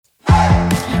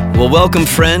Well, welcome,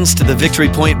 friends, to the Victory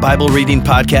Point Bible Reading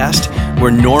Podcast,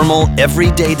 where normal,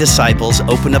 everyday disciples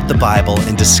open up the Bible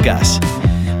and discuss.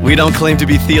 We don't claim to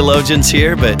be theologians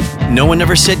here, but no one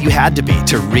ever said you had to be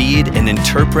to read and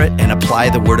interpret and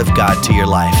apply the Word of God to your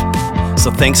life.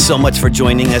 So thanks so much for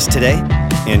joining us today,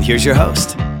 and here's your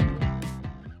host.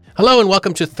 Hello and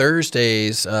welcome to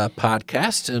Thursday's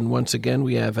podcast. And once again,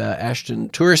 we have Ashton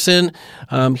Tourson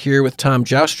here with Tom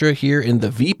Joustra here in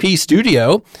the VP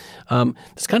studio.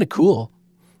 It's kind of cool,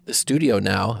 the studio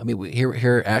now. I mean,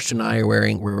 here Ashton and I are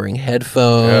wearing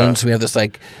headphones. Yeah. We have this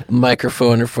like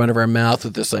microphone in front of our mouth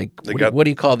with this like, what do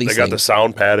you call these things? They got the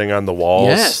sound padding on the walls.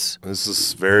 Yes. This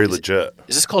is very legit.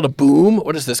 Is this called a boom?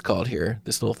 What is this called here?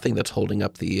 This little thing that's holding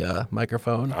up the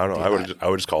microphone? I don't know. I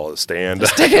would just call it a stand. A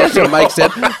stand, what Mike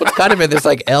said. Well, it's kind of in this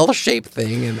like L-shaped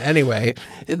thing. And anyway,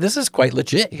 this is quite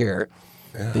legit here.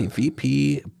 Yeah. The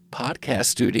VP podcast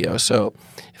studio. So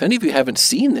if any of you haven't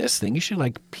seen this thing, you should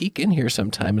like peek in here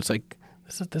sometime. It's like,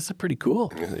 this is pretty cool.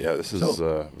 Yeah, this is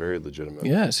very legitimate.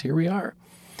 Yes, here we are.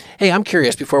 Hey, I'm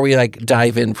curious, before we like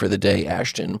dive in for the day,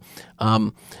 Ashton,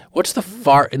 what's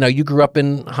the now you grew up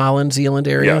in Holland, Zeeland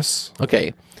area? Yes.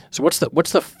 Okay. So what's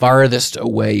the farthest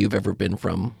away you've ever been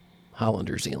from Holland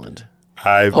or Zeeland?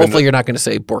 Hopefully you're not going to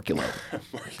say Borculo.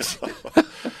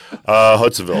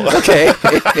 Hudsonville. Okay.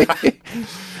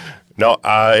 No,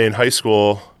 in high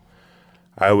school,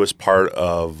 I was part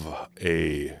of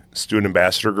a student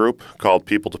ambassador group called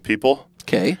People to People.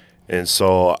 Okay. And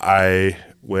so I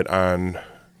went on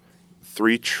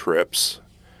 3 trips.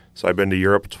 So I've been to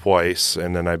Europe twice,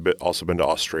 and then I've also been to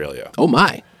Australia. Oh,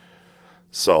 my.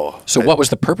 So what was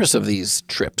the purpose of these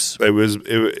trips? It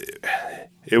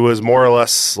was more or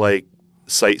less like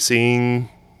sightseeing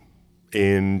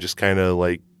and just kind of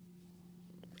like,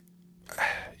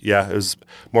 yeah, it was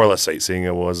more or less sightseeing.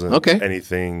 It wasn't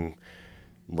anything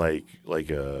like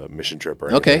a mission trip or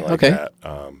anything like that.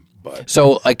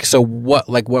 So what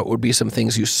would be some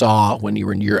things you saw when you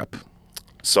were in Europe?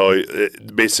 So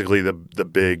basically the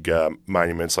big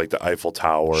monuments like the Eiffel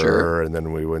Tower, and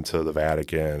then we went to the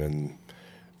Vatican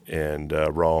and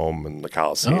Rome and the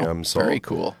Colosseum. Oh, very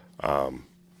cool.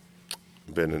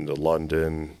 Been into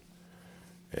London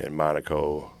and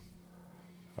Monaco.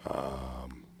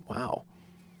 Wow.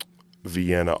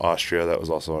 Vienna, Austria. That was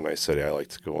also a nice city. I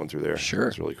liked going through there. Sure.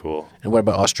 It's really cool. And what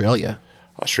about Australia?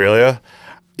 Australia?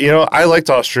 I liked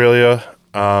Australia.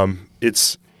 I'm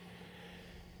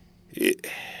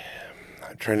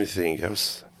trying to think. That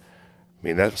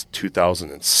was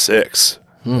 2006.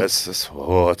 That's a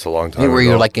long time ago. Were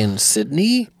you like in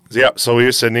Sydney? Yeah, so we were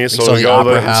in Sydney. So we saw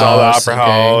the Opera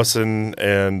House,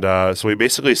 and so we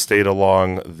basically stayed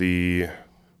along the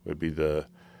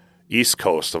east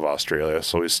coast of Australia.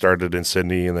 So we started in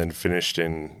Sydney and then finished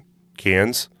in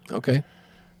Cairns. Okay.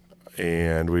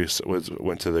 And we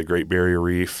went to the Great Barrier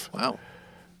Reef. Wow.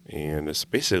 And it's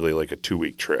basically like a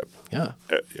 2-week trip. Yeah.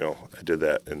 I did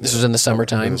that. This was in the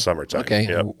summertime? In the summertime. Okay.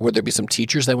 Yeah. Would there be some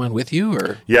teachers that went with you,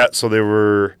 or? Yeah. So they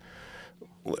were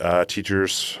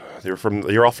teachers. They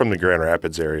were all from the Grand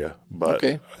Rapids area, but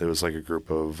it was like a group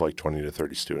of like 20 to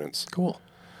 30 students. Cool.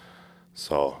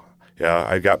 So. Yeah,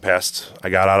 I got out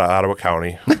of Ottawa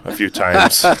County a few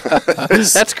times.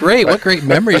 That's great. What great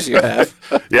memories you have.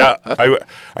 Yeah,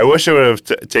 I wish I would have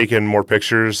taken more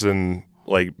pictures and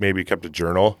like maybe kept a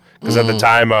journal. Because at the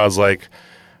time I was like,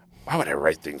 why would I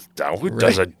write things down? Who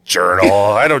does a journal?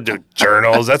 I don't do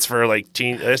journals. That's for like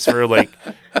that's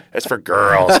for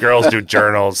girls. Girls do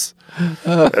journals.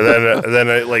 And then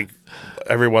I like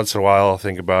every once in a while I'll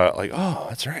think about like, oh,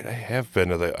 that's right. I have been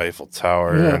to the Eiffel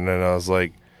Tower. Yeah. And then I was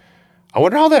like, I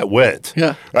wonder how that went.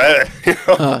 Yeah.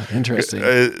 Interesting.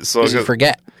 So because you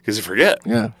forget. Because you forget.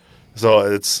 Yeah. So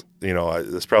it's,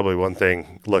 it's probably one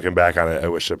thing, looking back on it, I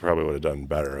wish I probably would have done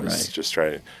better. I was just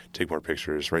trying to take more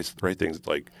pictures, write things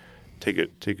like take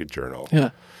a journal. Yeah.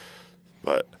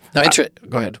 But no,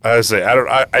 go ahead. I would say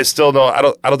I still don't. I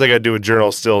don't think I'd do a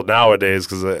journal still nowadays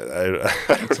because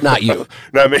it's not you.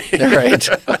 Not me. Right.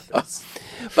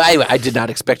 But anyway, I did not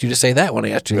expect you to say that when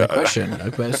I asked you that question.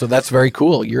 Okay, so that's very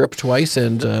cool. Europe twice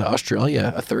and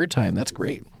Australia a third time. That's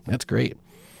great. That's great.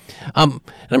 And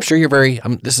I'm sure you're very,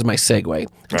 this is my segue.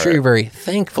 I'm sure you're very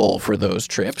thankful for those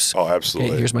trips. Oh,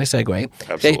 absolutely. Okay, here's my segue.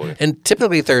 Absolutely. Okay, and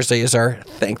typically Thursday is our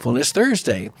Thankfulness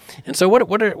Thursday. And so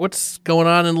what's going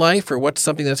on in life, or what's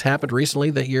something that's happened recently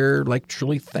that you're like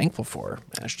truly thankful for,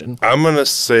 Ashton? I'm going to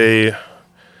say,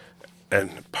 and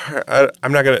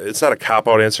I'm not going to, it's not a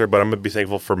cop-out answer, but I'm going to be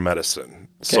thankful for medicine.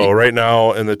 Okay. So right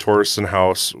now in the Tourson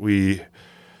house, we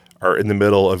are in the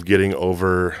middle of getting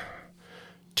over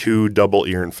 2 double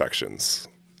ear infections.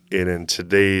 And in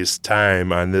today's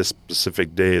time, on this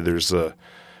specific day, there's a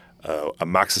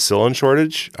amoxicillin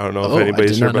shortage. I don't know Oh, if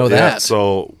anybody's I did not heard know about that. that.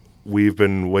 So we've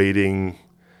been waiting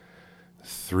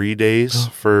 3 days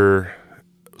for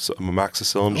some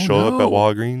amoxicillin to show up no. at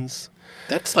Walgreens.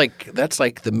 That's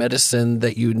like the medicine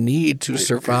that you need to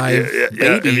survive And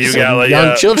babies you got, and like,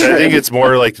 young children. I think it's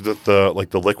more like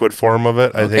the liquid form of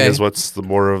it. I think Okay. is what's the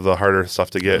more of the harder stuff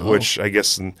to get. Which I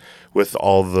guess with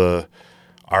all the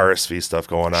RSV stuff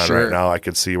going on Sure. right now, I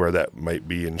could see where that might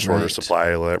be in shorter Right.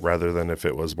 supply rather than if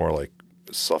it was more like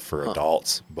stuff for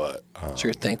adults. But So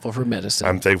you're thankful for medicine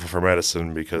I'm thankful for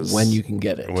medicine because when you can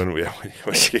get it. when you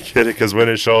can get it, because when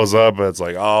it shows up, it's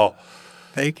like, oh,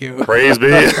 Thank you. praise be.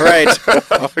 Right.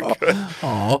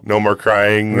 Aw. No more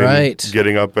crying, Right. And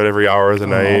getting up at every hour of the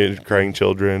night, crying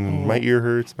children. And my ear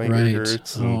hurts. My ear Right.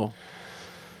 hurts. And Oh.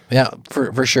 Yeah,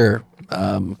 for sure.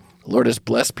 Lord has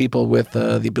blessed people with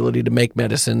the ability to make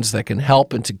medicines that can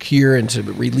help and to cure and to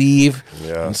relieve.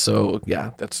 Yeah. And so,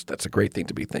 yeah, that's a great thing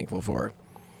to be thankful for.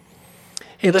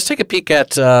 Hey, let's take a peek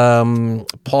at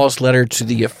Paul's letter to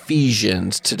the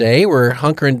Ephesians today. We're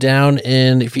hunkering down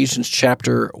in Ephesians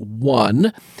chapter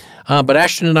 1. But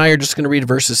Ashton and I are just going to read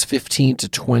verses 15 to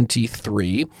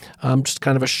 23. Just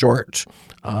kind of a short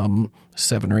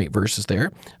 7 or 8 verses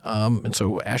there. And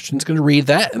so Ashton's going to read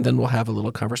that, and then we'll have a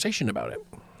little conversation about it.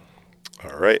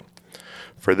 All right.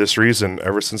 For this reason,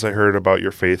 ever since I heard about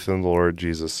your faith in the Lord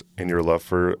Jesus and your love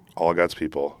for all God's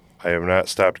people, I have not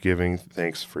stopped giving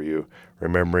thanks for you,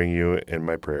 remembering you in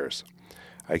my prayers.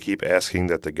 I keep asking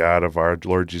that the God of our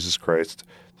Lord Jesus Christ,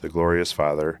 the glorious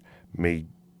Father, may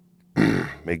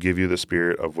give you the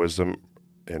spirit of wisdom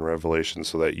and revelation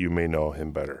so that you may know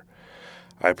him better.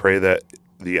 I pray that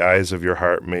the eyes of your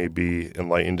heart may be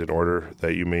enlightened in order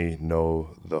that you may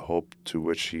know the hope to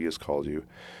which he has called you,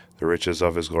 the riches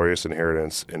of his glorious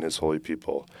inheritance in his holy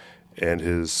people, and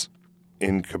his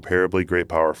incomparably great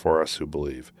power for us who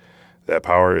believe. That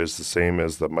power is the same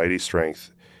as the mighty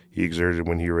strength he exerted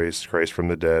when he raised Christ from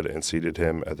the dead and seated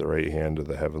him at the right hand of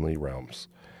the heavenly realms.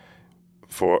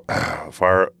 For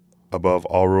far above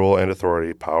all rule and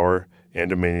authority, power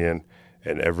and dominion,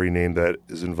 and every name that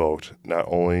is invoked, not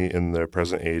only in the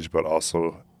present age, but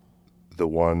also the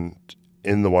one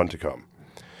to come.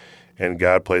 And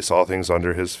God placed all things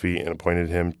under his feet and appointed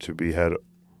him to be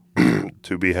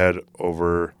head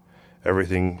over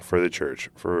everything for the church,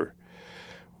 for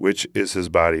which is his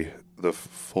body, the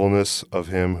fullness of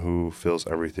him who fills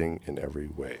everything in every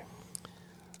way.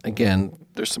 Again,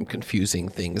 there's some confusing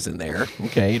things in there.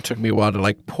 Okay, it took me a while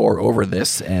to pour over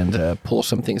this and pull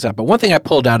some things out. But one thing I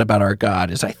pulled out about our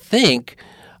God is I think,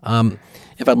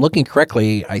 if I'm looking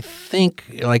correctly, I think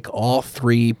all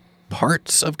 3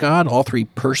 parts of God, all 3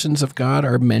 persons of God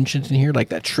are mentioned in here, like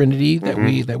that Trinity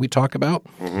that we talk about.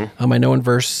 I know in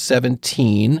verse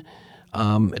 17,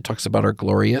 it talks about our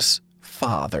glorious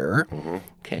Father.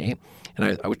 Okay,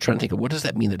 and I was trying to think of what does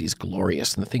that mean that he's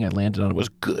glorious, and the thing I landed on was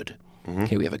good.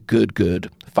 Okay, we have a good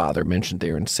Father mentioned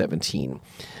there in 17.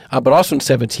 But also in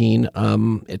 17,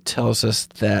 it tells us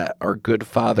that our good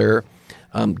Father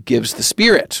gives the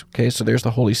Spirit. Okay, so there's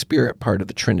the Holy Spirit part of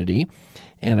the Trinity.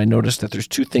 And I noticed that there's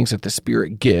 2 things that the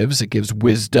Spirit gives. It gives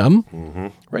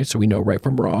wisdom, right? So we know right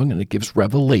from wrong, and it gives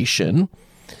revelation.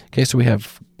 Okay, so we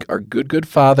have our good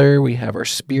Father. We have our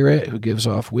Spirit who gives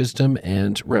off wisdom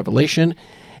and revelation.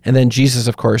 And then Jesus,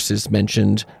 of course, is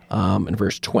mentioned in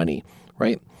verse 20,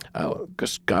 right?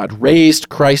 Because God raised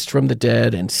Christ from the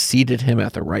dead and seated him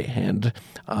at the right hand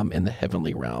in the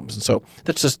heavenly realms. And so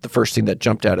that's just the first thing that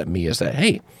jumped out at me is that,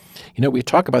 hey, we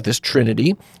talk about this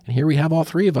Trinity, and here we have all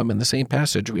 3 of them in the same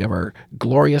passage. We have our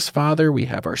glorious Father, we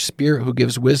have our Spirit who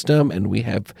gives wisdom, and we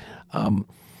have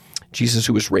Jesus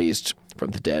who was raised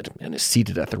from the dead and is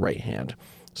seated at the right hand.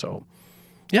 So,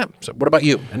 yeah. So what about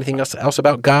you? Anything else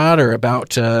about God or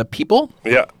about people?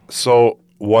 Yeah. So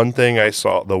one thing I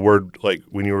saw, the word,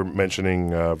 when you were mentioning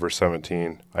verse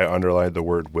 17, I underlined the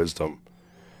word wisdom.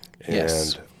 And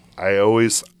Yes.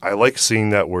 I like seeing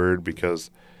that word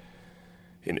because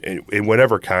in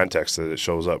whatever context that it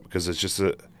shows up, because it's just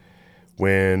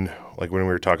when we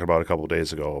were talking about a couple of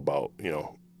days ago about,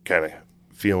 kind of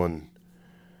feeling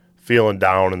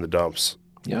down in the dumps.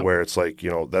 Yep. Where it's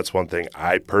that's one thing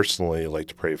I personally like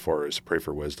to pray for is pray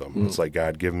for wisdom. It's like,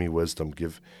 God, give me wisdom,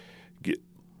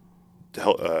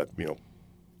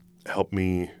 help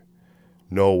me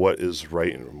know what is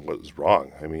right and what is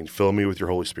wrong. I mean, fill me with your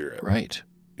Holy Spirit. Right.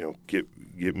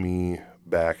 Get me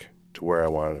back to where I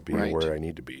want to be, Right. where I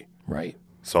need to be. Right.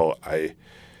 So I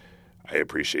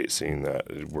appreciate seeing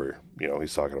that where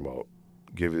he's talking about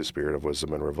give you the spirit of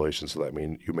wisdom and revelation, so that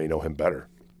you may know him better.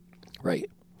 Right.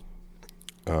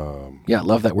 Yeah, I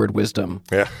love that word wisdom.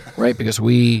 Yeah. Right, because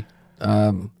we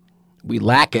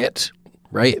lack it,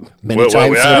 right? Many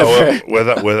times.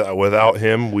 Without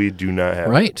him, we do not have.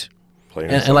 Right. Plain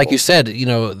And like you said,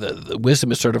 the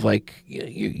wisdom is sort of like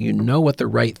you know what the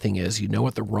right thing is, you know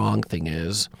what the wrong thing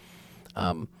is,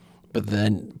 but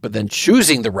then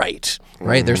choosing the right.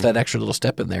 There's that extra little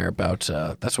step in there about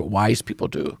that's what wise people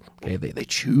do. Okay, they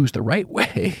choose the right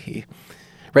way.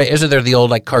 Right? Isn't there the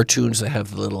old like cartoons that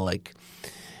have the little like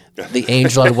the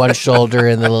angel on one shoulder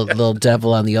and the little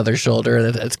devil on the other shoulder?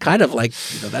 And it's kind of like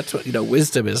that's what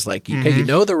wisdom is like. You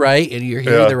know the right and you're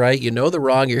hearing the right. You know the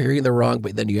wrong, you're hearing the wrong,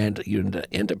 but then you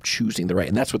end up choosing the right,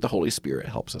 and that's what the Holy Spirit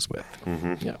helps us with.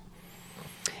 Yeah.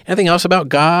 Anything else about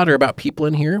God or about people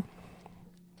in here?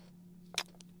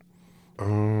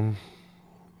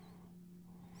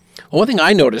 Well, one thing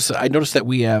I noticed that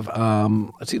we have,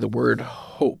 let's see, the word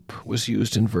hope was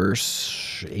used in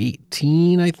verse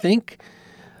 18, I think,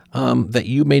 that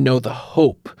you may know the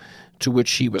hope to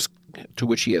which he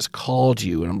has called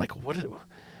you. And I'm like, what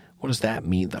does that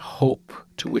mean? The hope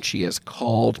to which he has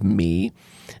called me.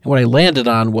 And what I landed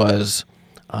on was,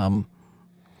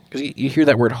 because you hear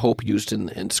that word hope used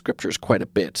in scriptures quite a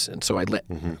bit. And so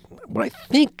what I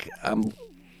think,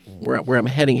 where I'm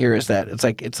heading here is that it's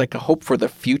like a hope for the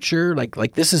future.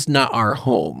 Like this is not our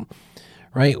home,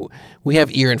 right? We have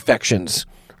ear infections,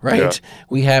 right? Yeah.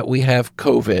 We have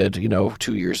COVID,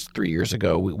 2 years, 3 years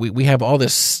ago. We have all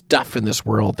this stuff in this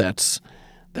world that's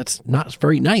not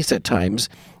very nice at times,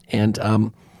 and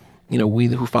we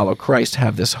who follow Christ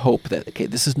have this hope that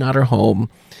this is not our home.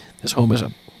 This home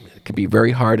it can be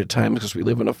very hard at times because we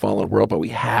live in a fallen world, but we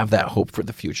have that hope for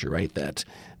the future, right? That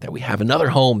we have another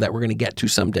home that we're going to get to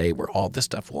someday where all this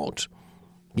stuff won't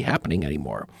be happening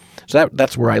anymore. So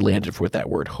that's where I landed with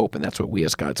that word hope, and that's what we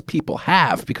as God's people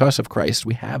have because of Christ.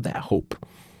 We have that hope.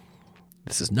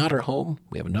 This is not our home.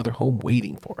 We have another home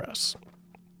waiting for us.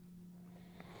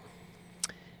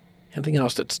 Anything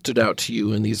else that stood out to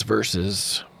you in these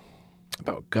verses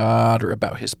about God or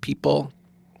about his people?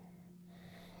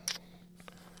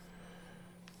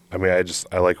 I mean,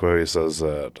 I like what he says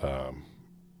that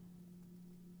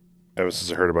ever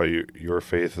since I heard about your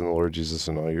faith in the Lord Jesus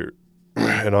and all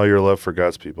your love for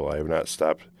God's people, I have not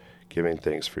stopped giving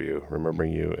thanks for you,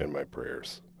 remembering you in my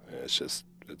prayers. And I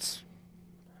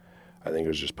think it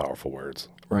was just powerful words.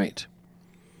 Right.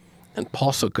 And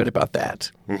Paul's so good about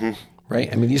that. Mm-hmm. Right?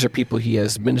 I mean, these are people he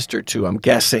has ministered to, I'm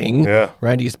guessing. Yeah.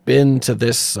 Right? He's been to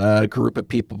this group of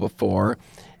people before,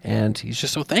 and he's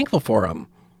just so thankful for them.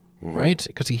 Mm-hmm. Right?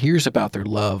 Because he hears about their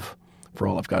love for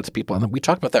all of God's people. And we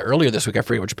talked about that earlier this week. I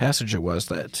forget which passage it was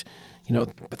that,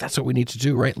 but that's what we need to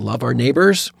do, right? Love our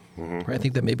neighbors. Mm-hmm. Right? I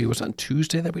think that maybe it was on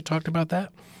Tuesday that we talked about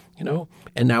that,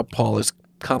 And now Paul is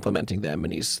complimenting them,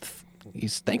 and he's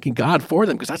thanking God for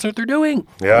them because that's what they're doing.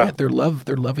 Yeah. Right? They're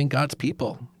loving God's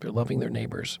people. They're loving their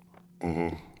neighbors.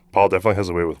 Mm-hmm. Paul definitely has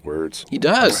a way with words. He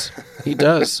does. He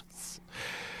does.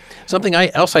 Something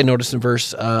else I noticed in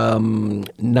verse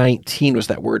 19 was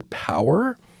that word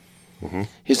power. Mm-hmm.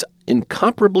 His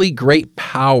incomparably great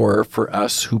power for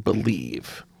us who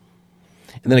believe.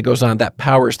 And then it goes on, that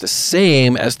power is the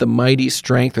same as the mighty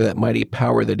strength or that mighty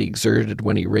power that he exerted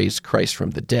when he raised Christ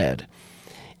from the dead.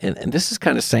 And this is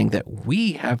kind of saying that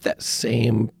we have that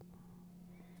same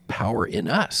power in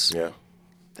us. Yeah.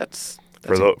 That's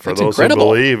for those incredible.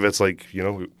 Who believe, it's like,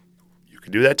 you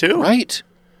can do that too. Right.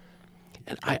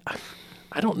 And I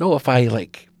don't know if I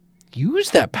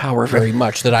use that power very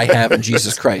much that I have in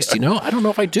Jesus Christ, I don't know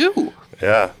if I do.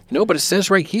 Yeah. But it says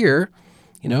right here,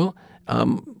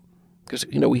 because,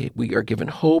 we are given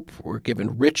hope, we're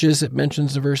given riches, it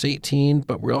mentions in verse 18,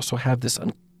 but we also have this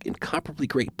incomparably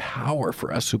great power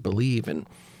for us who believe. And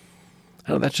I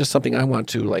don't know, that's just something I want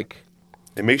to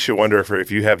It makes you wonder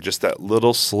if you have just that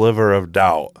little sliver of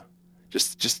doubt,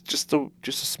 just a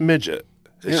smidget.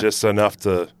 It's just enough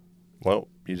to,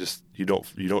 you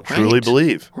don't truly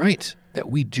believe. Right. That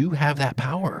we do have that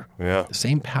power. Yeah. The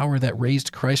same power that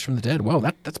raised Christ from the dead. Well,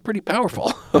 that's pretty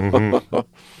powerful. Mm-hmm.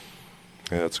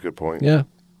 Yeah, that's a good point. Yeah.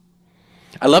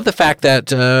 I love the fact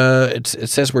that it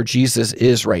says where Jesus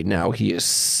is right now. He is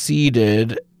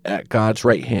seated at God's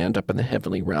right hand up in the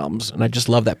heavenly realms. And I just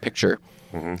love that picture.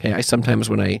 Mm-hmm. Okay, I sometimes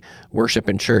when I worship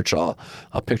in church, I'll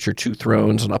picture two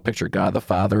thrones, and I'll picture God the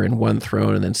Father in one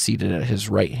throne, and then seated at his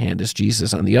right hand is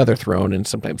Jesus on the other throne, and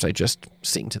sometimes I just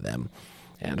sing to them.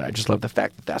 And I just love the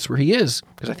fact that that's where he is,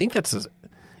 because I think that's, if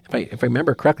I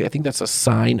remember correctly, I think that's a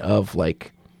sign of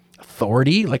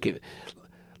authority, like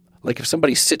if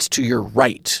somebody sits to your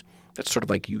right, that's sort of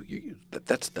like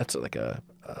that's like a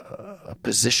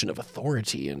position of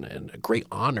authority and a great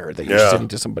honor that you're sitting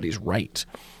to somebody's right.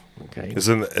 Okay.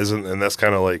 And that's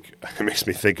kind of it makes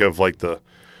me think of the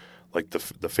like the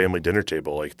family dinner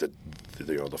table, like the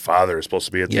father is supposed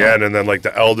to be at the Yeah. end, and then like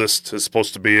the eldest is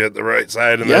supposed to be at the right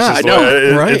side, and Yeah, that's just I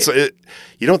know. Right.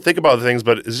 you don't think about things,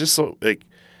 but it's just so like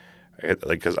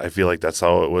because I feel like that's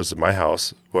how it was in my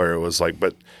house, where it was like,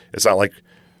 but it's not like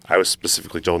I was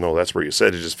specifically told, no, that's where you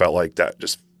sit. It just felt like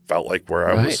where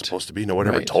I Right. was supposed to be. No one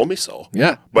ever Right. told me so.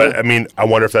 Yeah. But I mean, I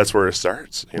wonder if that's where it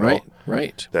starts. You know?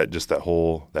 Right. That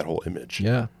whole image.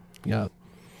 Yeah.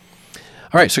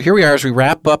 All right, so here we are as we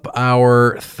wrap up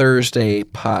our Thursday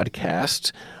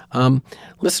podcast.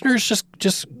 Listeners,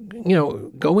 just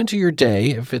go into your day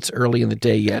if it's early in the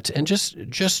day yet, and just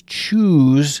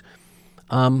choose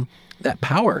that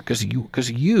power, because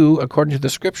you, according to the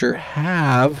Scripture,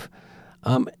 have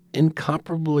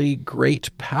incomparably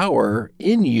great power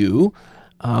in you.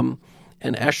 And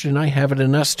Ashton and I have it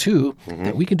in us too,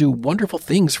 that we can do wonderful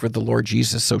things for the Lord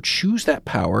Jesus. So choose that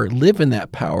power, live in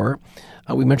that power.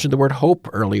 We mentioned the word hope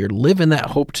earlier. Live in that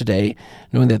hope today,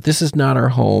 knowing that this is not our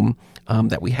home,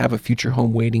 that we have a future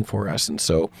home waiting for us. And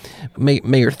so may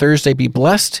your Thursday be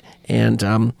blessed, and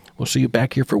we'll see you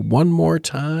back here for one more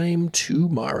time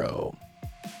tomorrow.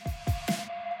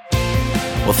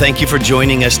 Well, thank you for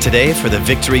joining us today for the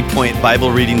Victory Point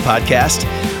Bible Reading Podcast.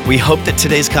 We hope that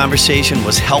today's conversation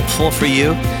was helpful for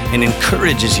you and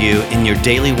encourages you in your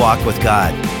daily walk with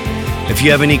God. If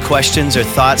you have any questions or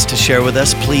thoughts to share with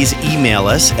us, please email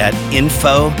us at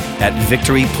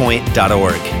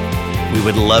info@victorypoint.org. We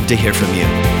would love to hear from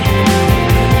you.